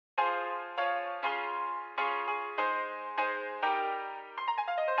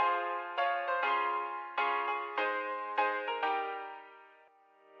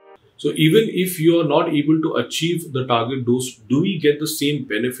So even if you are not able to achieve the target dose, do we get the same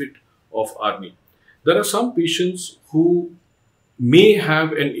benefit of ARNI? There are some patients who may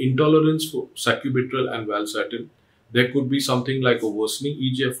have an intolerance for sacubitril and valsartan. There could be something like a worsening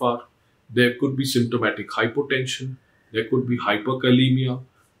eGFR. There could be symptomatic hypotension. There could be hyperkalaemia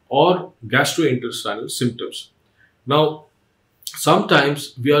or gastrointestinal symptoms. Now,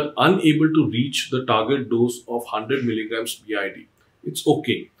 sometimes we are unable to reach the target dose of 100 milligrams BID. It's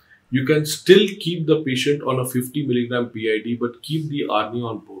okay. You can still keep the patient on a 50 milligram BID, but keep the ARNI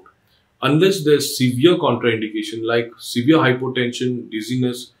on board. Unless there's severe contraindication like severe hypotension,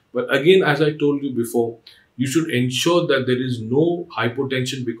 dizziness. But again, as I told you before, you should ensure that there is no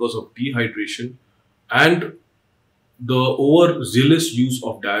hypotension because of dehydration and the overzealous use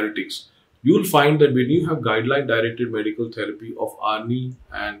of diuretics. You will find that when you have guideline-directed medical therapy of ARNI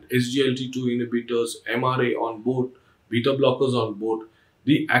and SGLT2 inhibitors, MRA on board, beta blockers on board,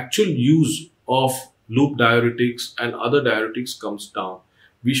 the actual use of loop diuretics and other diuretics comes down.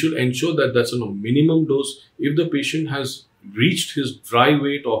 We should ensure that that's on a minimum dose. If the patient has reached his dry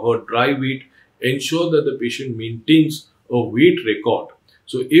weight or her dry weight, ensure that the patient maintains a weight record.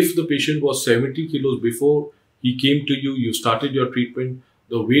 So if the patient was 70 kilos before he came to you, you started your treatment,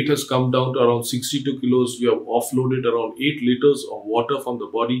 the weight has come down to around 62 kilos, you have offloaded around 8 liters of water from the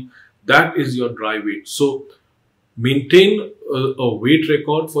body, that is your dry weight. So maintain a weight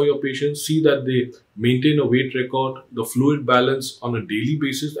record for your patients. See that they maintain a weight record, the fluid balance on a daily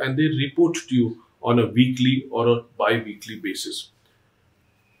basis, and they report to you on a weekly or a bi-weekly basis.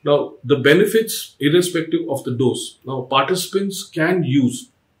 Now, the benefits irrespective of the dose. Now, participants can use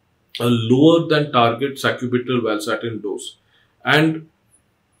a lower than target sacubitril valsartan dose, and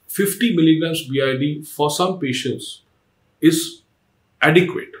 50 milligrams BID for some patients is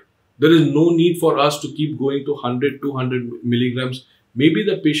adequate. There is no need for us to keep going to 100, 200 milligrams. Maybe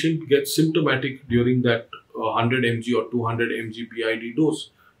the patient gets symptomatic during that 100 mg or 200 mg BID dose.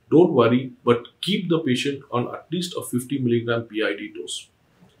 Don't worry, but keep the patient on at least a 50 milligram BID dose.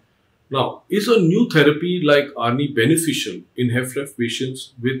 Now, is a new therapy like ARNI beneficial in HFrEF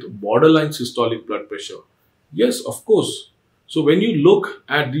patients with borderline systolic blood pressure? Yes, of course. So when you look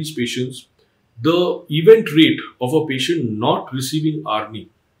at these patients, the event rate of a patient not receiving ARNI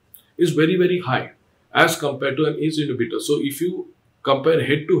is very, very high as compared to an ACE inhibitor. So if you compare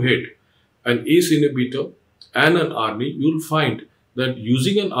head to head an ACE inhibitor and an ARNI, you'll find that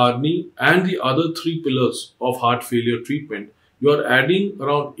using an ARNI and the other three pillars of heart failure treatment, you are adding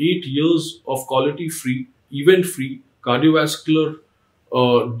around 8 years of quality-free, event-free, cardiovascular,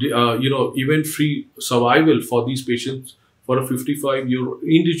 event-free survival for these patients for a 55-year-old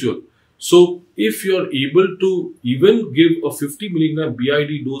individual. So if you are able to even give a 50 milligram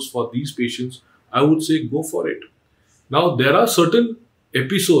BID dose for these patients, I would say go for it. Now, there are certain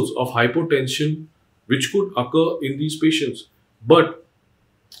episodes of hypotension which could occur in these patients, but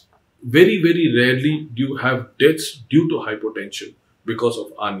very, very rarely do you have deaths due to hypotension because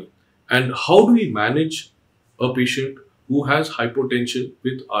of ARNI. And how do we manage a patient who has hypotension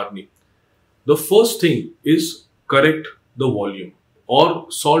with ARNI? The first thing is correct the volume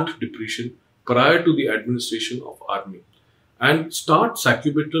or salt depletion prior to the administration of ARNI, and start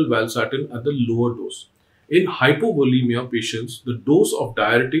sacubitril valsartan at the lower dose. In hypovolemia patients, the dose of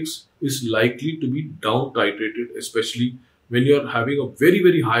diuretics is likely to be down titrated, especially when you are having a very,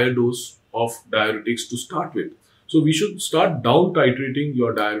 very higher dose of diuretics to start with. So we should start down titrating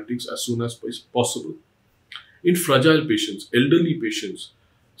your diuretics as soon as possible. In fragile patients, elderly patients,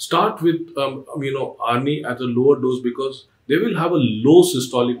 start with ARNI at a lower dose because they will have a low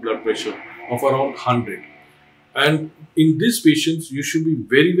systolic blood pressure of around 100. And in these patients, you should be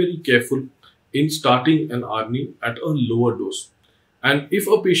very, very careful in starting an ARNI at a lower dose. And if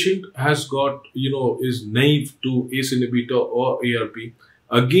a patient has got, is naive to ACE inhibitor or ARB,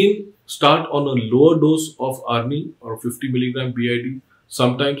 again, start on a lower dose of ARNI or 50 milligram BID.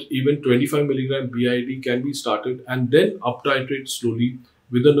 Sometimes even 25 milligram BID can be started, and then up titrate slowly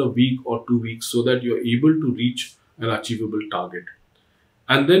within a week or 2 weeks so that you're able to reach an achievable target.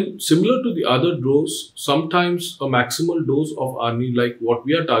 And then similar to the other dose, sometimes a maximal dose of ARNI like what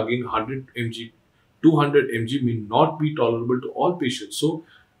we are targeting 100 mg, 200 mg may not be tolerable to all patients. So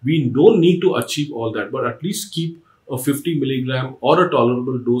we don't need to achieve all that, but at least keep a 50 milligram or a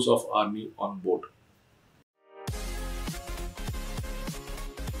tolerable dose of ARNI on board.